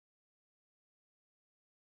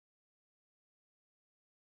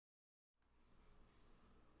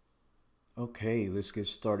Okay, let's get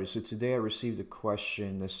started. So today I received a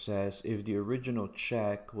question that says if the original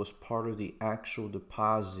check was part of the actual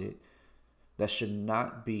deposit, that should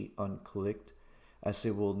not be unclicked as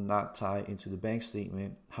it will not tie into the bank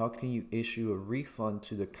statement. How can you issue a refund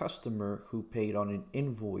to the customer who paid on an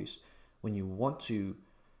invoice when you want to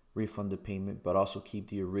refund the payment but also keep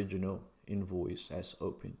the original invoice as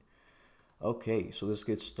open? Okay, so let's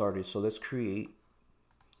get started. So let's create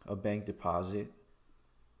a bank deposit.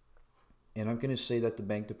 And I'm going to say that the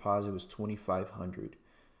bank deposit was $2,500.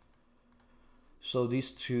 So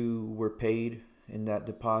these two were paid in that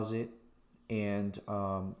deposit, and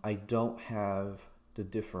I don't have the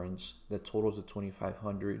difference that totals the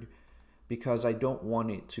 $2,500 because I don't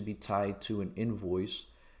want it to be tied to an invoice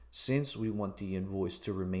since we want the invoice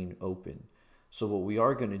to remain open. So what we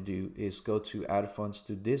are going to do is go to add funds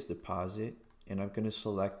to this deposit, and I'm going to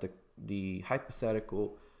select the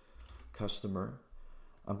hypothetical customer.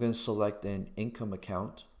 I'm going to select an income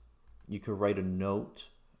account. You could write a note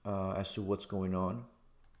as to what's going on.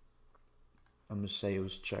 I'm going to say it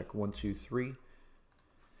was check 123.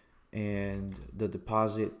 And the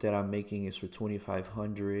deposit that I'm making is for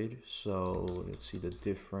 $2,500. So let's see, the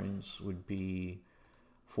difference would be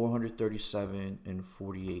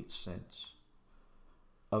 $437.48.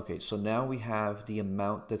 Okay, so now we have the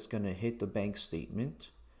amount that's going to hit the bank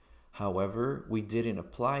statement. However, we didn't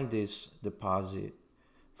apply this deposit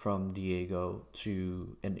from Diego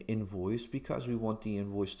to an invoice because we want the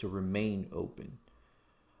invoice to remain open.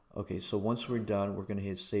 Okay, so once we're done, we're going to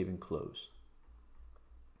hit save and close.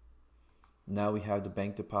 Now we have the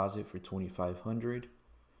bank deposit for $2,500.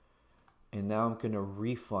 And now I'm going to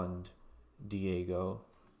refund Diego.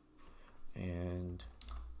 And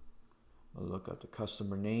I'll look up the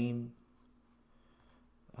customer name.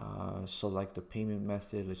 Select the payment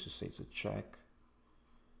method. Let's just say it's a check.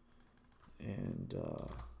 And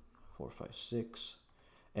 456.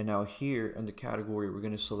 And now here in the category, we're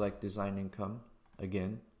going to select design income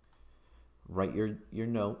again. Write your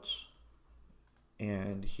notes,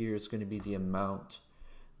 and here it's going to be the amount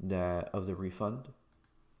of the refund,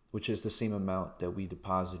 which is the same amount that we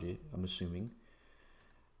deposited, I'm assuming.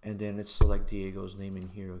 And then let's select Diego's name in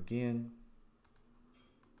here again.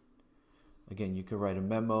 Again, you can write a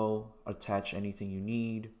memo, attach anything you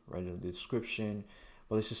need, write a description.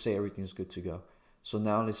 But let's just say everything's good to go. So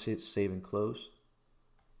now let's hit save and close.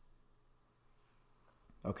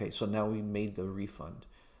 Okay, so now we made the refund.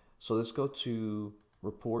 So let's go to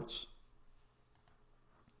reports,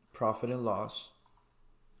 profit and loss.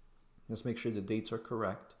 Let's make sure the dates are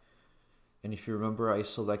correct. And if you remember, I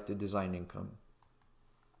selected design income.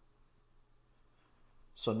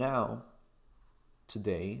 So now,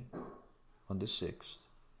 today, on the 6th,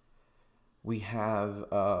 we have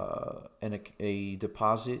a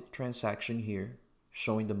deposit transaction here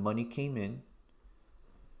showing the money came in.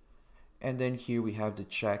 And then here we have the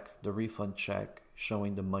check, the refund check,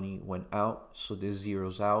 showing the money went out. So this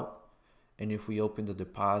zeroes out. And if we open the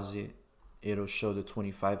deposit, it'll show the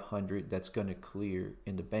 $2,500 that's going to clear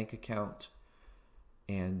in the bank account.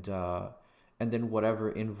 And then whatever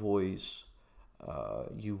invoice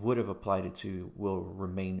you would have applied it to will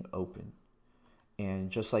remain open. And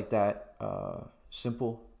just like that,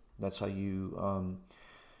 simple. That's how you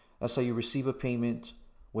receive a payment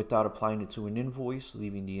without applying it to an invoice,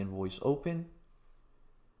 leaving the invoice open.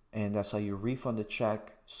 And that's how you refund the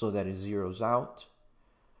check so that it zeroes out.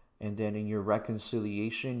 And then in your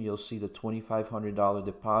reconciliation, you'll see the $2,500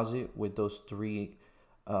 deposit with those three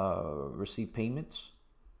receipt payments.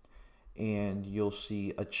 And you'll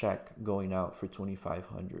see a check going out for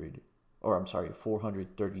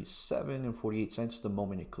 $437.48 the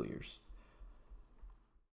moment it clears.